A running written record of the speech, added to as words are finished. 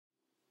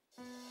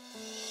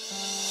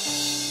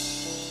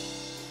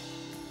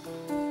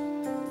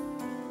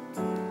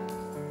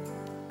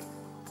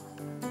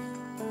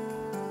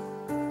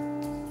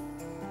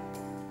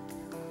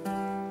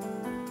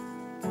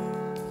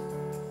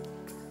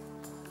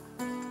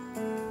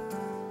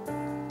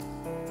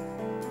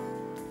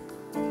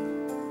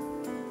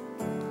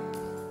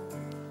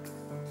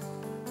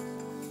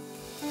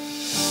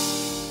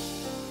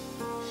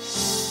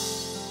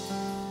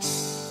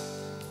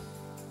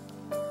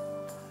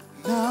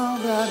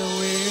that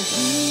we're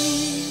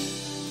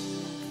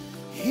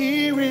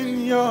here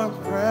in your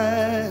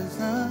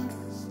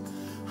presence,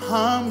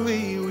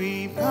 humbly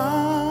we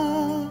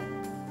bow.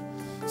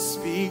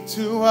 Speak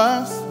to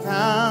us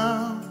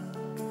now,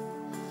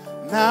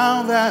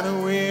 now that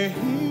we're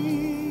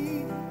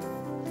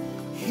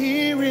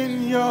here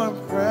in your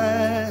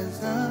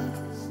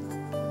presence.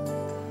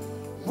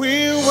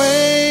 We're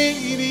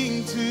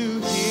waiting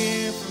to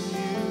hear from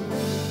you.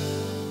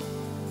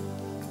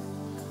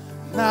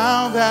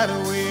 Now that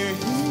we're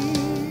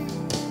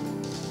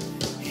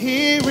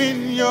here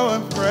in your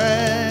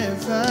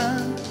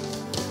presence,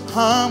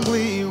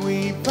 humbly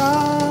we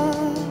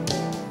bow.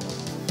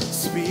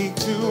 Speak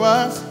to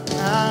us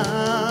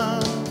now,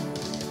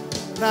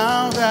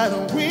 now that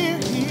we're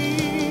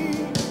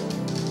here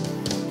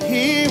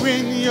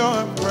in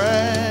your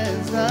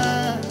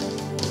presence.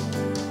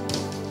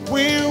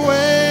 We're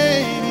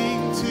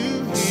waiting to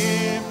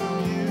hear from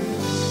you.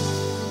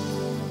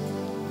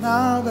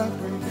 Now that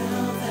we're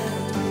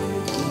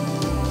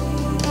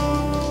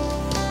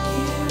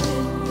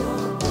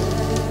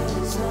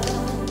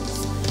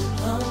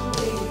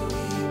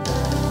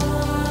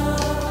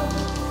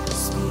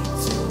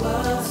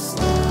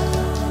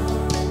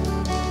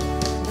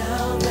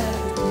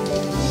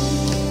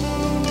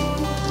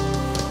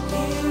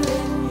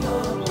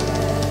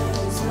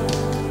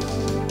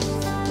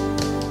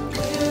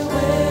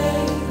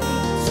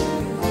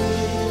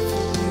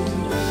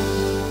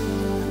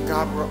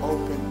God, we're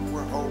open,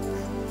 we're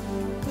open.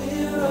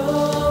 We're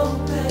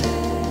open,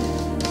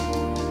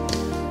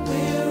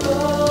 we're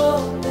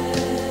open,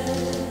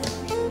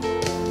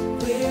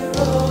 we're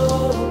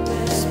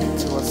open. Speak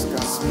to us,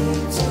 God.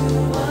 Speak to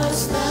us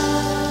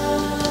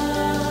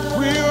now.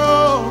 We're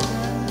open,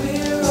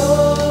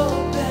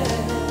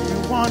 we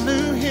want to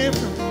hear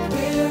from you.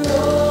 We're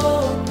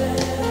open.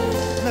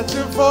 Let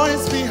your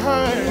voice be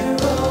heard.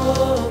 We're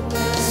open.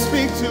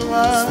 Speak to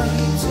us.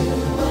 Speak to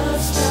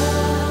us now.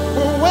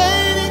 We're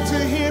waiting to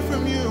hear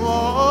from you. Oh,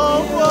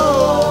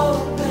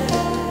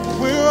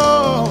 we're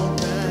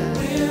open.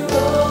 We're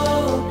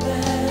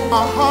open.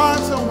 Our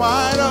hearts are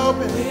wide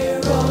open.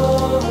 We're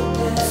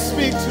open.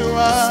 Speak to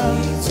us.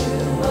 Speak to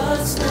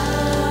us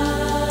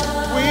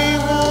now. We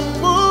won't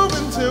move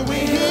until we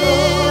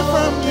hear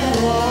from you.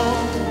 Oh,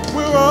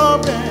 we're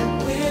open.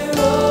 We're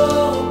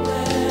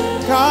open.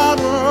 God,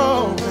 we're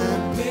open.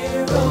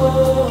 We're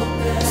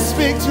open.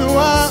 Speak to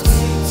us.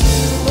 Speak to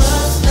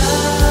us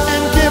now.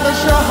 And give us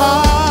your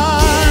heart.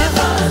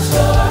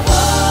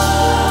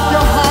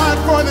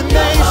 For the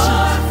nations,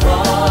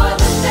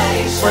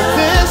 for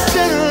this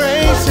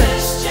generation.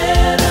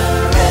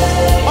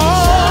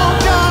 Oh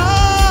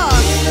God,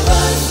 give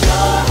us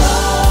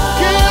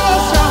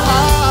your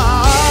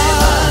heart,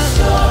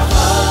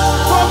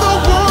 for the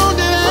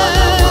wounded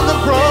and the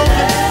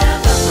broken,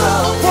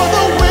 for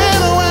the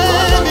widow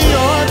and the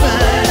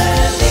orphan.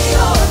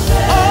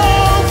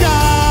 Oh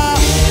God,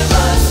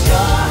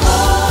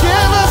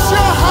 give us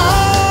your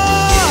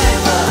heart,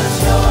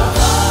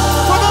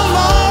 for the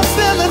lost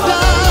and the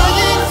dying.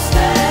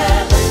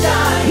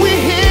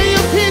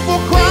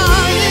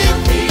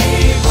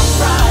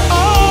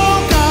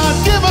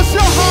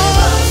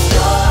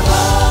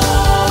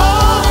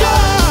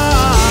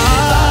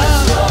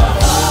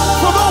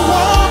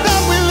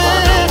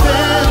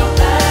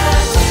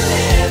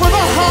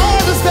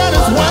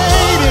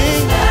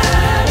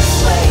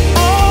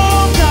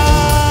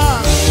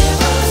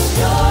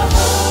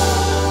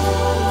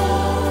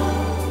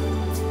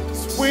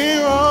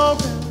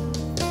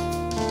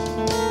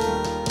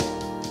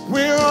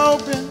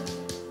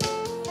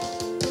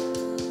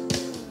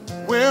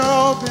 We're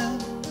open.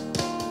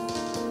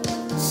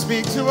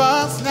 Speak to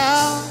us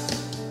now.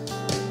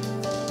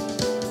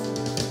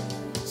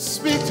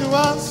 Speak to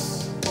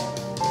us.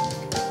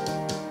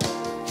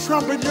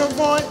 Trumpet your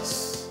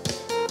voice.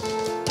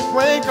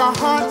 Break our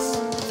hearts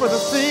for the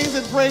things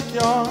that break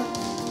your heart.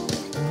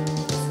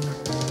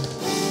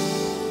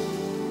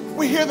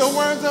 We hear the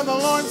words of the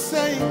Lord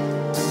saying,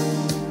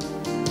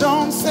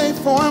 don't say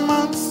 4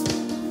 months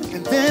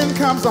and then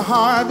comes the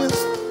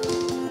harvest.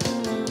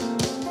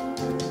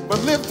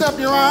 But lift up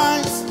your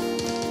eyes.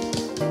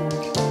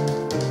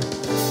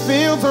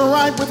 Fields are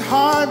ripe with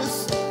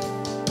harvest.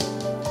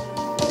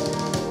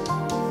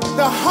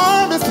 The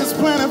harvest is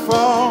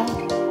plentiful,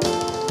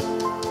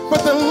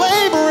 but the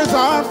laborers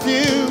are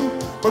few.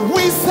 But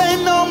we say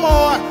no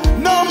more,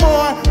 no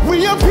more.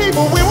 We are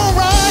people, we will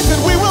rise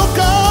and we will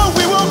go,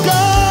 we will go.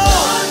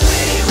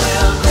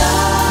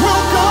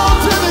 We'll go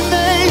to the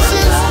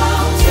nations,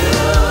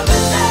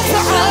 to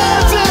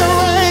our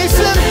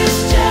generation.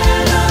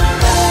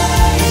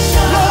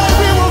 Lord,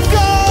 we will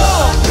go.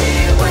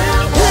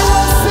 We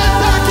won't sit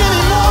back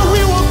anymore,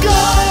 we will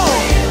go.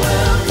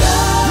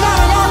 Not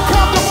in our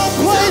comfortable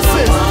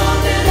places.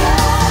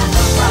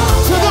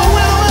 To the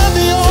widow and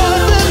the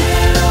orphan.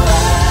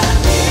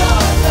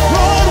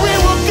 Lord, we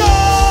will go.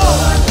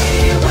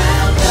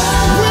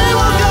 We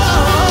will go.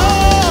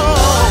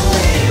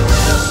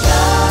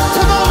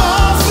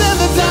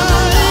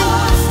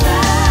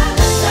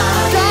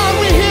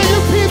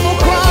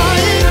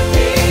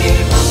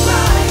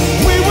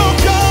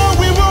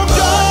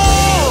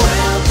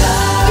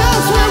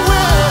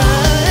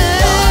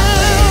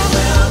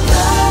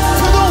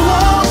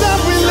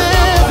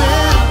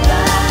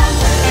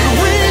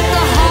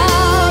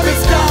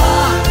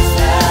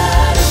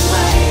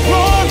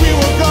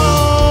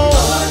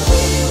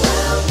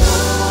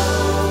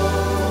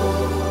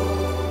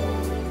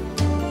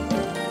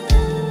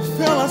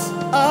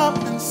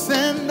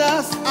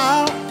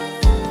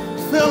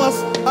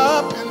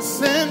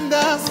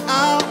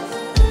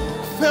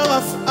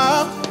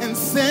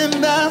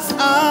 send us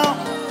out.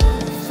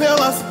 Fill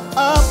us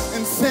up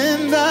and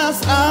send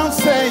us out.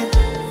 Say,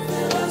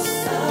 fill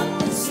us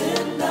up and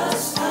send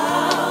us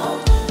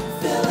out.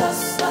 Fill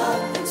us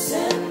up and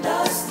send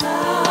us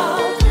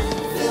out.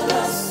 Fill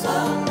us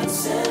up and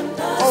send us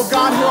out. oh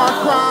God, hear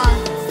our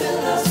cry.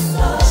 Fill us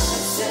up and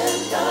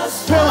send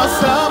us out. Fill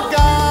us up,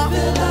 God.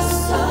 Fill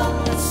us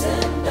up and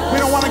send us out. We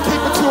don't want to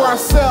keep it to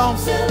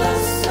ourselves. Fill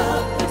us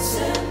up and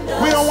send us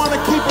out. We don't want to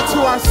keep it to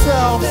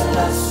ourselves. Fill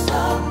us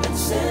up and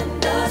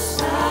send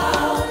us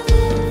out.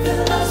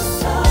 Fill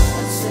us up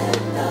and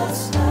send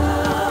us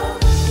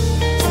out.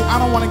 See, I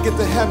don't want to get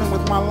to heaven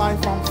with my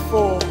life on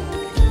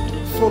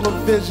full of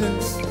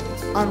visions,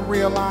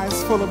 unrealized,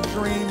 full of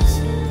dreams,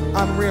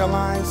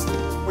 unrealized,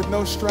 with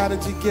no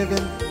strategy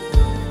given,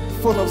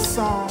 full of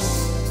songs,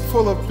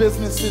 full of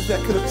businesses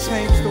that could have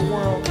changed the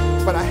world,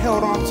 but I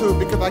held on to it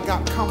because I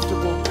got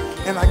comfortable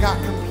and I got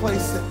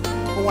complacent.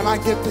 But when I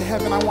get to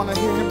heaven, I want to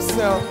hear him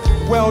say,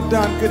 well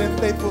done, good and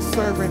faithful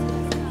servant.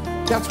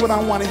 That's what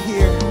I want to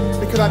hear,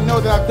 because I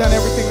know that I've done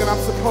everything that I'm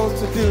supposed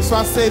to do. So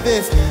I say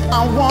this,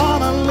 I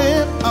want to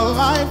live a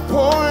life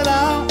poured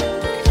out.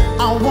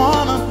 I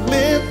want to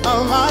live a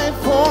life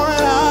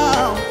poured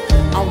out.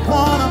 I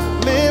want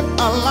to live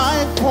a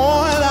life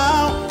poured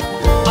out.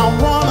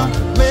 I want to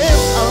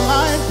live a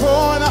life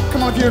poured out.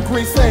 Come on, if you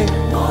agree, say,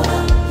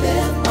 Wanna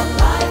live a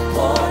life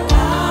poured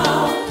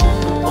out.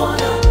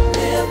 Wanna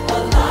live a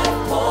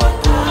life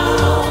poured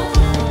out.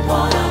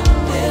 Wanna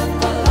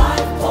live a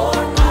life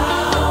poured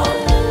out.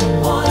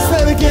 Wanna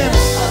say it again.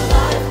 live a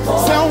life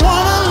poured Say, I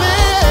want to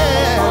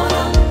live.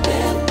 Wanna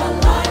live a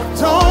life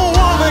Don't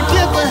want to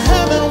get to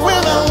heaven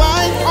with a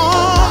life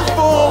on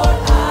full.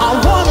 I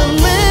want to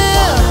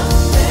live.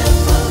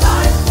 a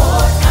life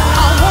poured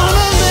I want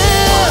to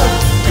live.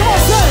 Come on,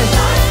 say,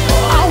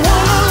 I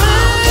want to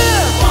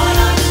live.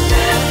 Wanna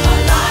live a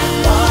life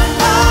poured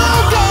Oh,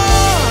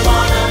 God.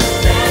 Wanna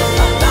live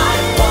a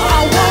life poured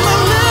I want to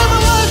live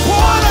a life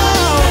poured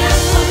out.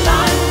 a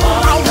life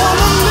poured I want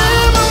to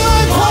live a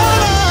life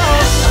poured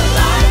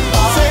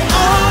out. Say,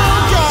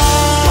 oh,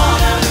 God.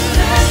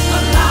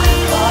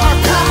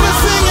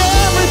 Accomplishing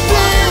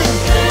everything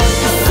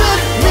you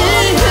sent me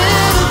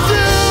here to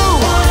do.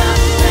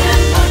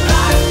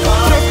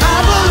 'Cause I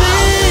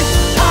believe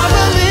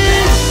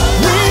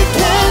we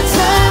can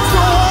change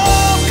the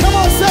world. Come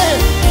on, say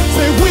it.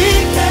 Say, we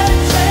can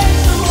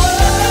change the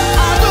world.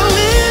 I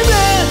believe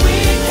it. We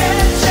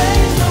can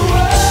change the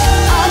world.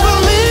 I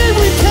believe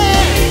we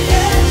can.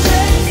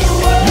 Change the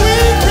world. We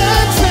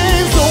can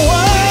change the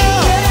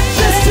world.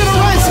 This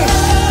generation,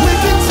 we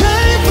can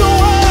change the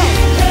world.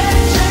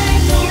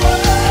 Change the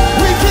world.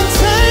 We can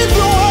change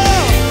the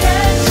world.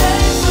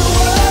 Change the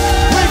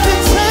world. We can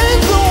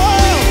change the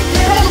world.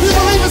 Come on, if you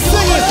believe it,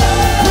 sing it.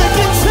 We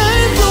can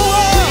change the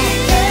world.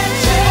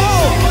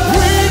 Oh,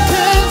 we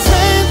can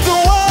change the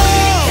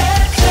world.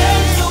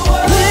 Change the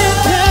world. We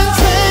can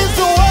change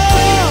the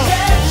world.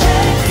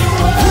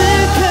 We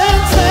can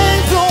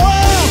change the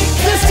world.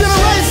 This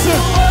generation,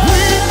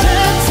 we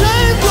can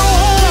change the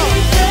world.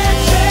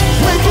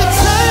 We can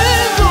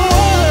change the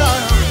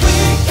world.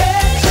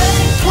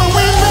 When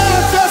we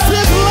manifest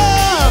his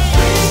love,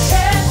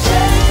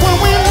 when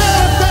we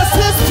manifest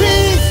his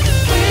peace,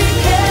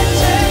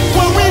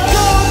 when we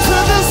go to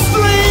the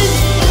streets,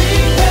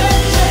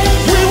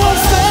 we won't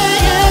stay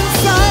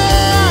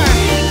inside.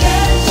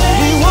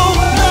 We won't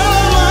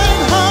run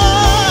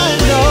high,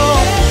 no.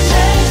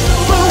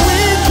 But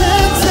we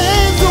can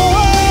change the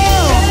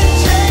world.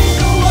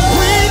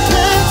 We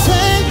can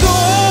change the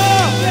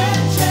world.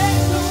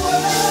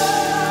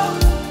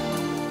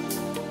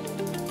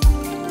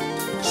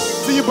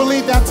 Do you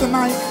believe that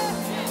tonight?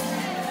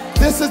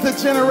 This is the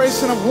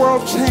generation of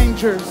world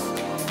changers.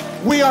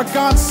 We are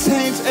God's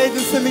change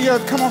agents in the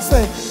earth. Come on,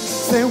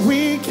 say,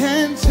 we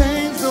can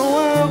change the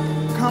world.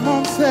 Come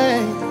on, say.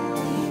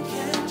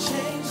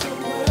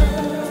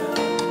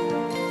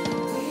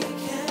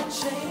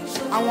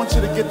 I want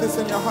you to get this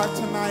in your heart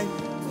tonight.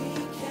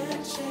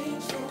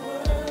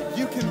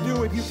 You can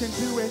do it. You can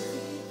do it.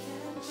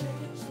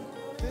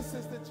 This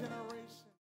is the generation.